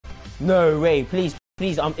No, wait, please,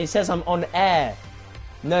 please. It says I'm on air.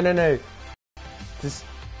 No. Just...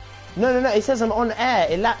 No. It says I'm on air.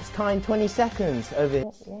 It lapsed time 20 seconds over.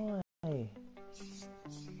 Why?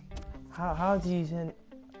 How do you send?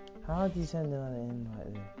 How do you send another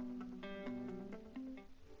invite there?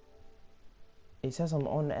 It says I'm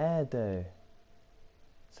on air though.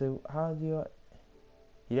 So how do you?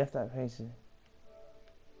 You left that page.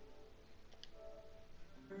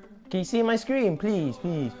 Can you see my screen, please?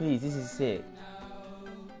 This is sick.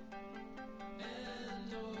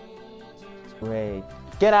 Wait,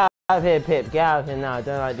 get out of here, Pip. Get out of here now. I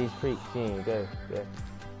don't like these freaks. Go.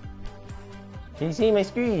 Can you see my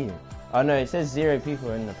screen? Oh no, it says 0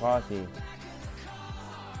 people in the party.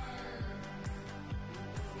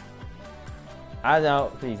 I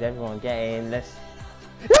don't. Please, everyone, get in. Let's.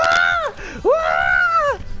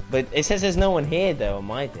 But it says there's no one here though on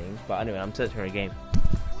my thing. But anyway, I'm searching for a game.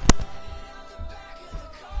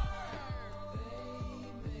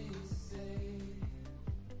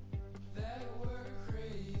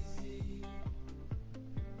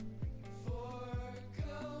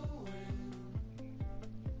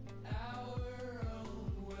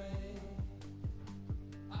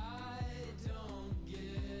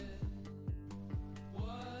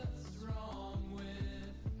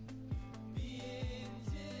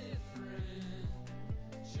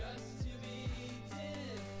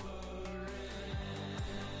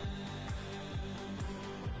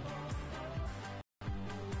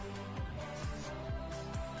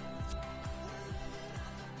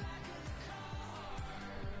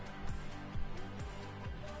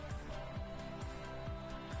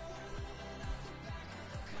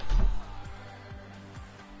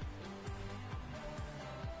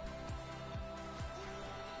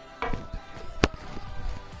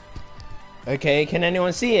 Okay, can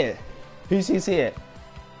anyone see it? Who can see it?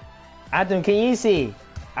 Adam, can you see?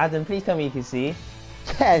 Adam, please tell me you can see.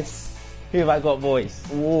 Yes! Who have I got, boys?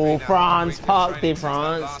 Oh, France, Parc de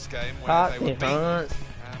France. Parc de France.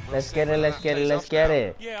 Let's get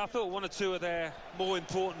it. Yeah, I thought one or two of their more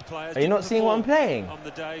important players. Are you not seeing what I'm playing? On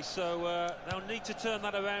the day, so they'll need to turn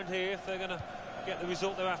that around here if they're going to get the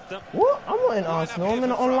result they're after. What? I'm not in Arsenal, I'm in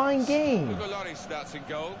an online game. Hugo Lloris starts in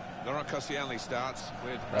goal. Laurent Koscielny starts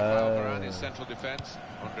with Rafael Varane in central defence.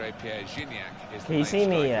 Andre Pierre Gignac is the main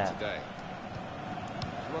striker today.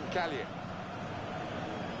 Roncallier.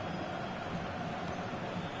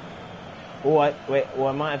 Oh,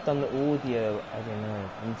 I might have done the audio. I don't know.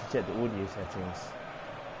 I need to check the audio settings.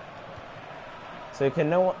 So can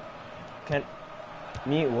no one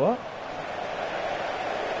mute what?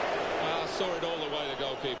 Saw it all the way, the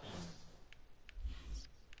goalkeeper.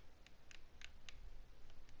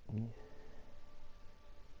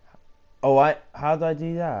 Oh, how do I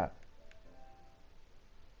do that?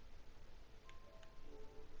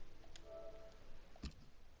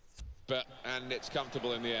 And it's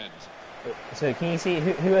comfortable in the end. So can you see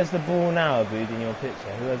who has the ball now, Abood, in your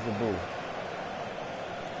picture? Who has the ball?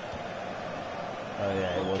 Oh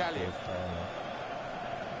yeah, it was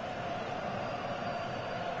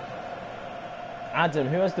Adam,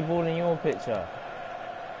 who has the ball in your picture?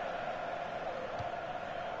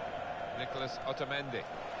 Nicolas Otamendi.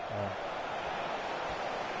 Oh.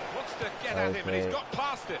 Wants to get at him, and he's got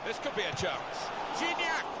past it. This could be a chance.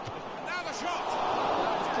 Gignac! Now the shot!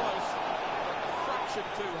 That was close, but a fraction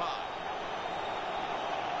too high.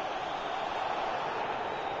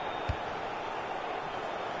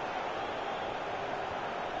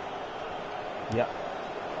 Yeah.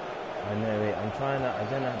 I know it. I'm trying to. I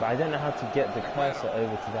don't know how to get the cursor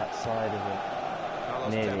over to that side of it.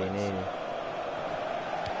 Nearly.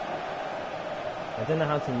 I don't know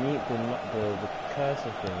how to mute the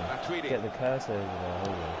cursor thing. Get the cursor over there.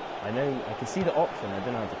 Hold on. I know I can see the option. I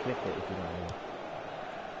don't know how to click it. If you don't know.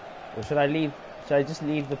 Or should I leave? Should I just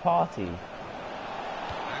leave the party?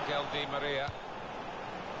 Angel Di Maria.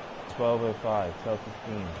 12:05,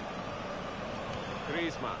 12:15.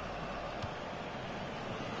 Griezmann.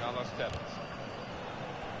 Carlos Tevez.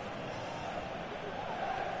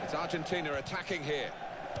 It's Argentina attacking here.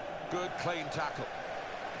 Good, clean tackle.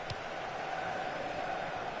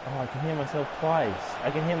 Oh, I can hear myself twice.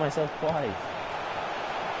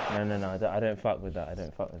 No. I don't fuck with that.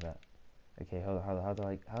 Okay, hold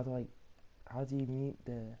on. How do you mute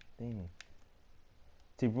the thing?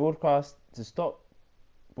 To stop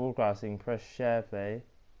broadcasting, press share play.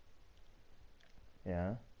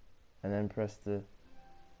 Yeah. And then press the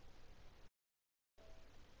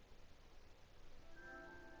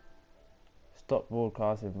stop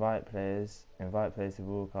broadcast, invite players to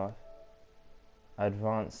broadcast.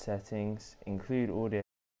 Advanced settings, include audio.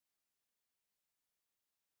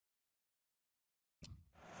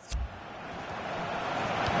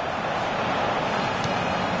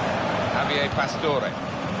 Javier Pastore.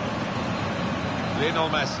 Lionel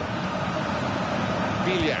Messi.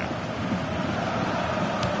 Villa.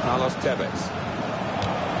 Carlos Tevez.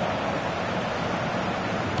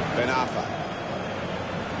 Benafa.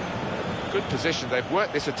 Good position. They've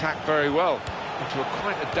worked this attack very well into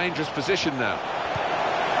quite a dangerous position now.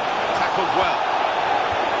 Tackled well.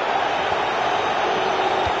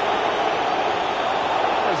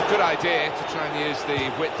 It was a good idea to try and use the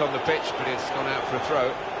width on the pitch, but it's gone out for a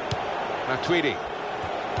throw. Matuidi.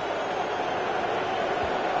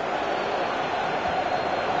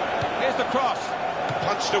 Here's the cross.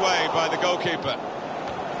 Punched away by the goalkeeper.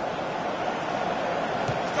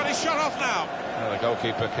 He's got his shot off now. Well, the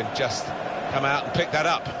goalkeeper can just come out and pick that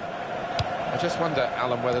up. I just wonder,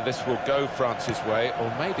 Alan, whether this will go France's way or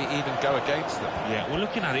maybe even go against them. Yeah, well,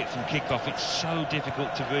 looking at it from kick-off, it's so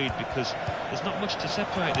difficult to read because there's not much to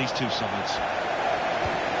separate these two sides.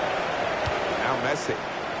 Now Messi.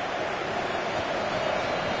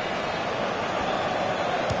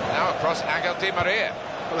 Now across Angel Di Maria.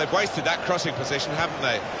 Well, they've wasted that crossing position, haven't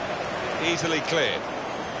they? Easily cleared.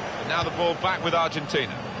 And now the ball back with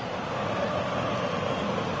Argentina.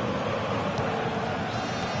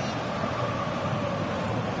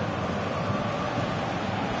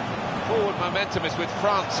 Forward momentum is with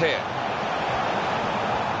France here.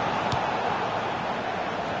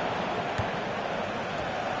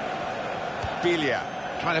 Villa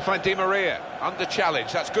trying to find Di Maria. Under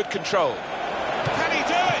challenge, that's good control. Can he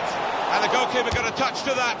do it? And the goalkeeper got a touch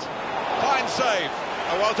to that. Fine save.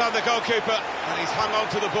 Oh, well done, the goalkeeper. And he's hung on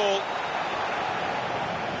to the ball.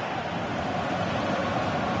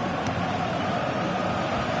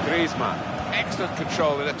 Griezmann. Excellent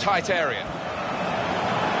control in a tight area.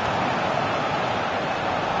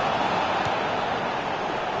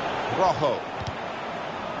 Rojo.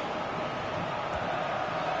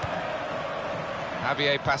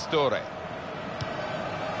 Javier Pastore.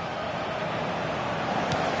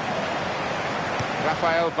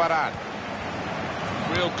 Rafael Varane.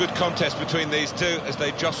 Real good contest between these two as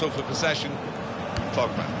they jostle for possession.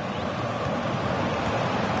 Pogba.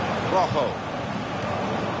 Rojo.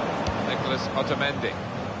 Nicolas Otamendi.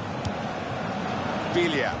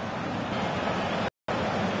 Villa.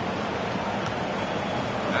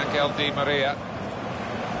 Angel Di Maria.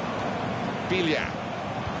 Villa.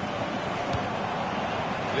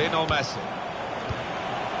 Lionel Messi.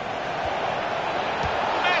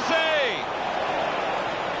 Messi!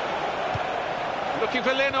 Looking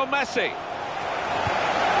for Lionel Messi.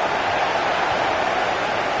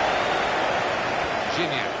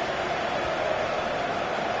 Gignac.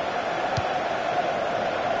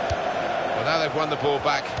 Well, now they've won the ball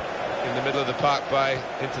back in the middle of the park by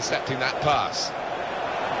intercepting that pass.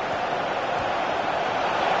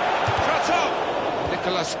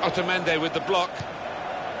 Nicolas Otamendi with the block.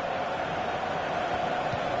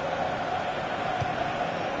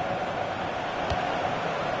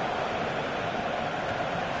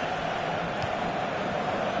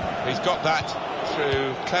 He's got that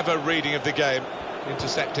through clever reading of the game,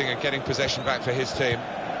 intercepting and getting possession back for his team.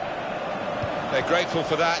 They're grateful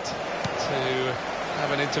for that, to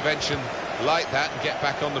have an intervention like that and get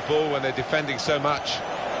back on the ball when they're defending so much.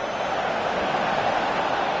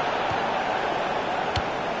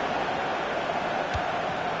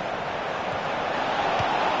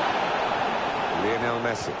 Lionel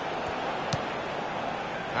Messi.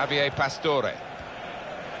 Javier Pastore.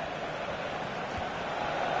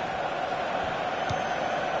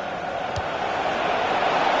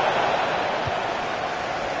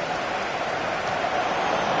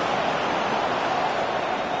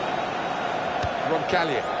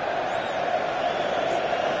 Roncalli.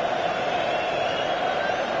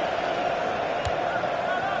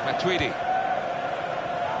 Matuidi.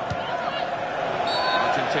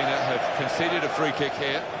 Argentina have conceded a free kick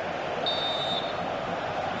here.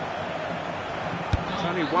 It's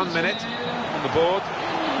only 1 minute on the board.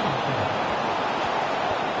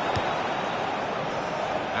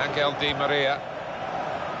 Angel Di Maria.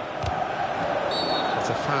 It's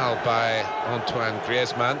a foul by Antoine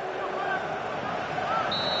Griezmann.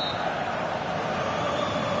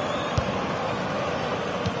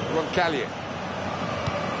 Roncalli.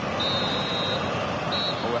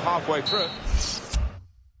 Well, we're halfway through.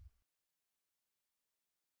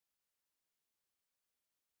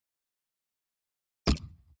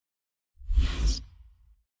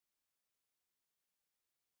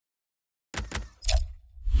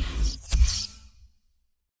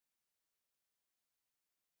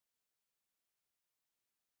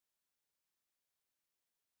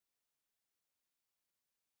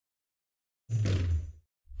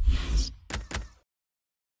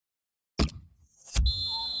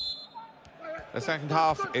 The second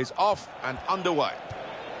half is off and underway.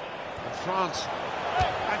 And France,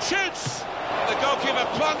 and shoots! The goalkeeper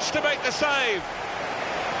plunged to make the save.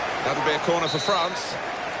 That'll be a corner for France.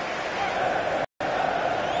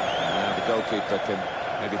 Now the goalkeeper can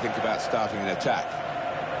maybe think about starting an attack.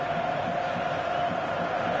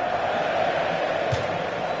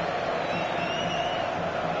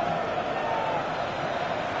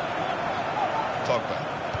 Pogba.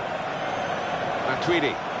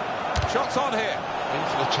 Matuidi. Shots on here. In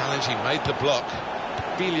for the challenge, he made the block.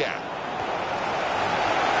 Bilia.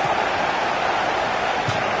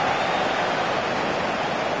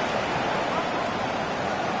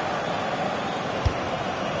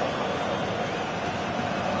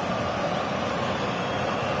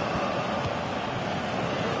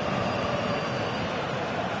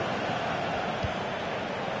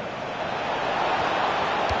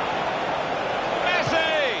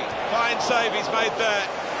 Fine save he's made there,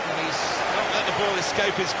 and he's not let the ball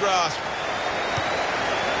escape his grasp.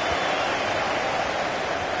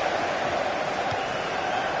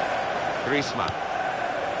 Griezmann.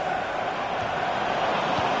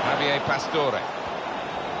 Javier Pastore.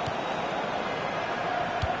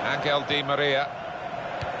 Angel Di Maria.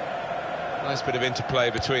 Nice bit of interplay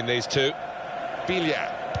between these two. Bilia.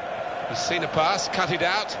 He's seen a pass, cut it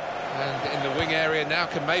out, and in the wing area now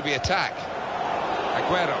can maybe attack.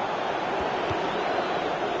 Aguero.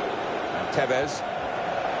 And Tevez.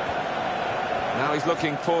 Now he's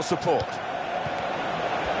looking for support.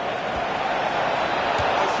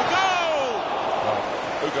 Oh, for goal! Well,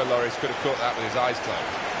 Hugo Lloris could have caught that with his eyes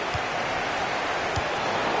closed.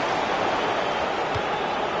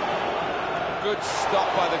 Good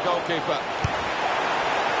stop by the goalkeeper.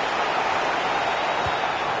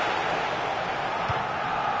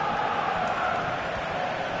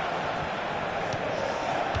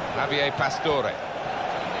 Javier Pastore.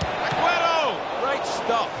 Aguero! Great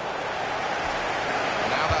stop.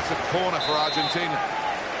 Now that's a corner for Argentina.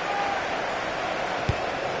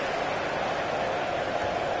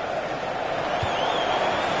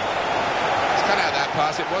 He's cut out that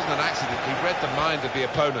pass. It wasn't an accident. He read the mind of the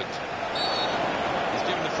opponent. He's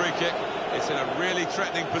given the free kick. It's in a really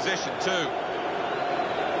threatening position too.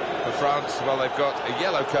 For France, well, they've got a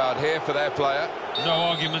yellow card here for their player. No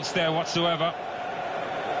arguments there whatsoever.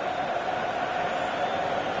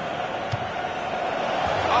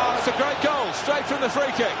 It's a great goal, straight from the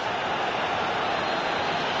free kick.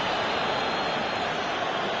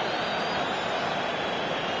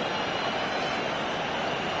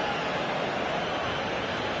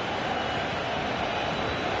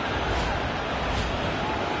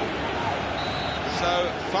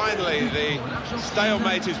 So, finally, the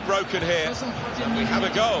stalemate is broken here, and we have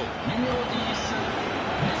a goal.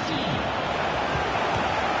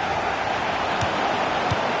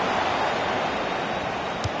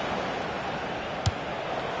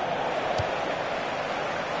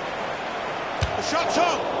 Shots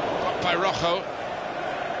on! Blocked by Rojo.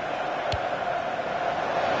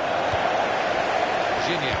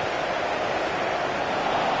 Gignac.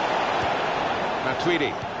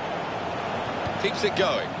 Matuidi. Keeps it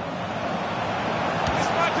going. This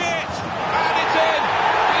might be it! And it's in!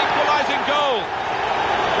 The equalising goal!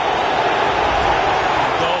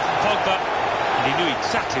 Goal from Pogba. And he knew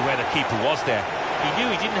exactly where the keeper was there. He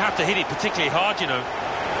knew he didn't have to hit it particularly hard, you know.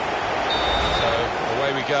 So,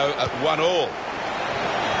 away we go at 1-1.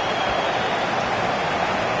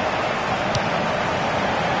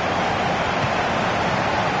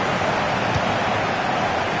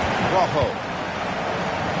 Rojo.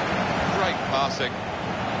 Great passing,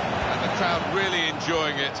 and the crowd really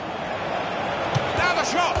enjoying it. Now the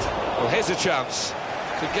shot! Well, here's a chance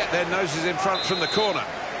to get their noses in front from the corner.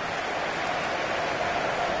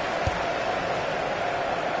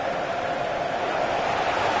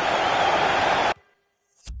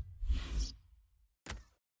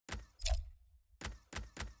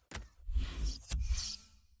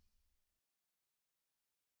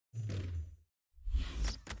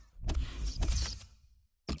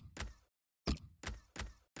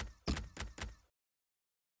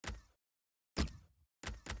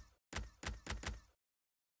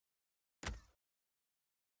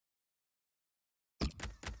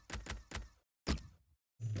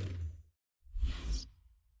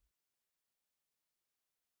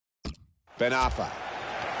 Ben Arfa.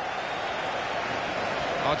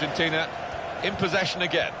 Argentina in possession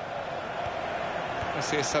again. I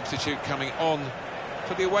see a substitute coming on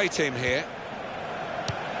for the away team here.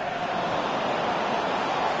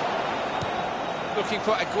 Looking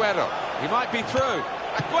for Aguero. He might be through.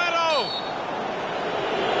 Aguero!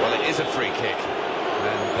 Well, it is a free kick.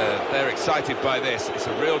 And they're excited by this. It's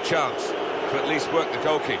a real chance to at least work the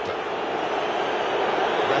goalkeeper.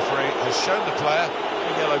 The referee has shown the player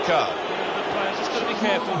a yellow card. The player's just got to be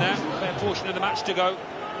careful now. Fair portion of the match to go.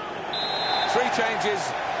 3 changes,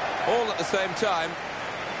 all at the same time.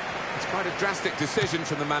 It's quite a drastic decision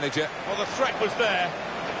from the manager. Well, the threat was there.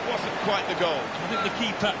 It wasn't quite the goal. I think the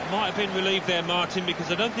keeper might have been relieved there, Martin,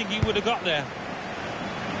 because I don't think he would have got there.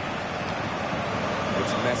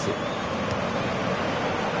 It's Messi.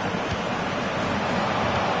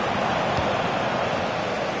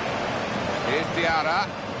 Here's Diarra.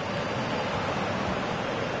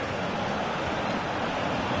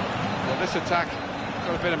 Well, this attack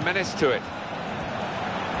got a bit of menace to it.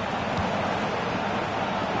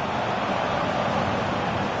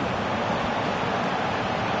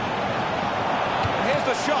 And here's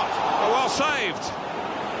the shot. Oh, well saved.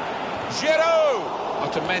 Giroud.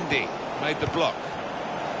 Otamendi made the block.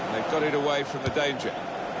 They've got it away from the danger.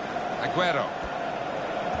 Aguero.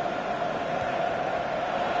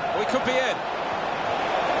 We could be in.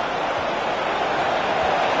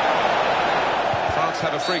 France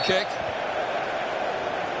have a free kick.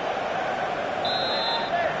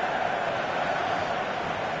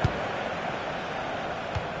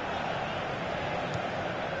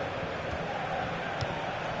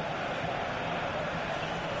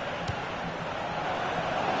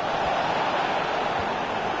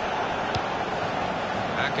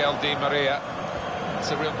 Di Maria.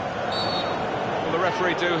 It's a real... Well, the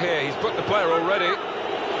referee do here. He's booked the player already.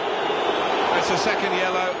 It's a second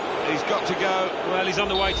yellow. He's got to go. Well, he's on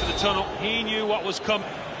the way to the tunnel. He knew what was coming.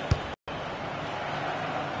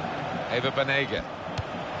 Eva Banega.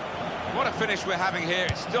 What a finish we're having here.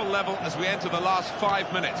 It's still level as we enter the last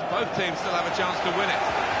 5 minutes. Both teams still have a chance to win it.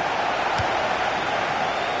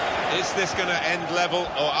 Is this going to end level,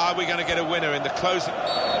 or are we going to get a winner in the closing?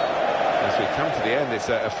 As we come to the end, it's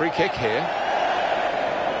a free kick here.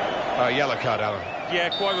 Oh, yellow card, Alan. Yeah,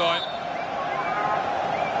 quite right.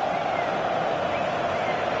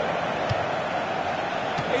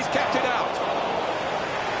 He's kept it out.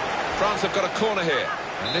 France have got a corner here,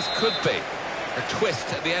 and this could be a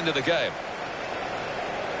twist at the end of the game.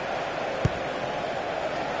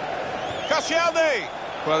 Koscielny!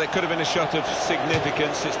 Well, it could have been a shot of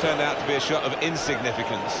significance. It's turned out to be a shot of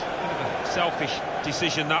insignificance. Selfish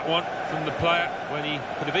decision, that one, from the player, when he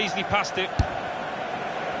could have easily passed it.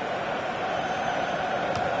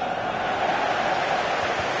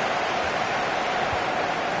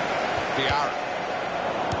 Diarra.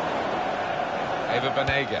 Eva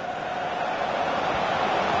Banega.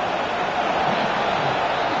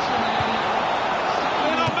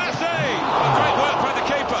 Lionel Messi! Great work by the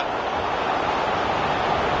keeper.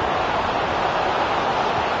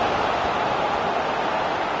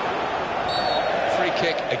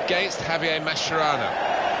 Kick against Javier Mascherano.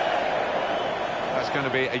 That's going to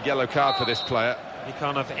be a yellow card for this player. He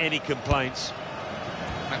can't have any complaints.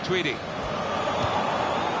 Matuidi.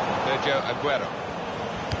 Sergio Aguero.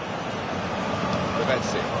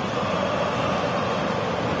 Lavezzi.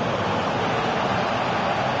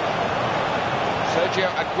 Sergio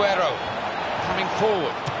Aguero coming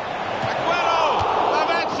forward. Aguero!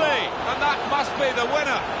 Lavezzi! And that must be the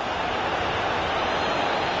winner.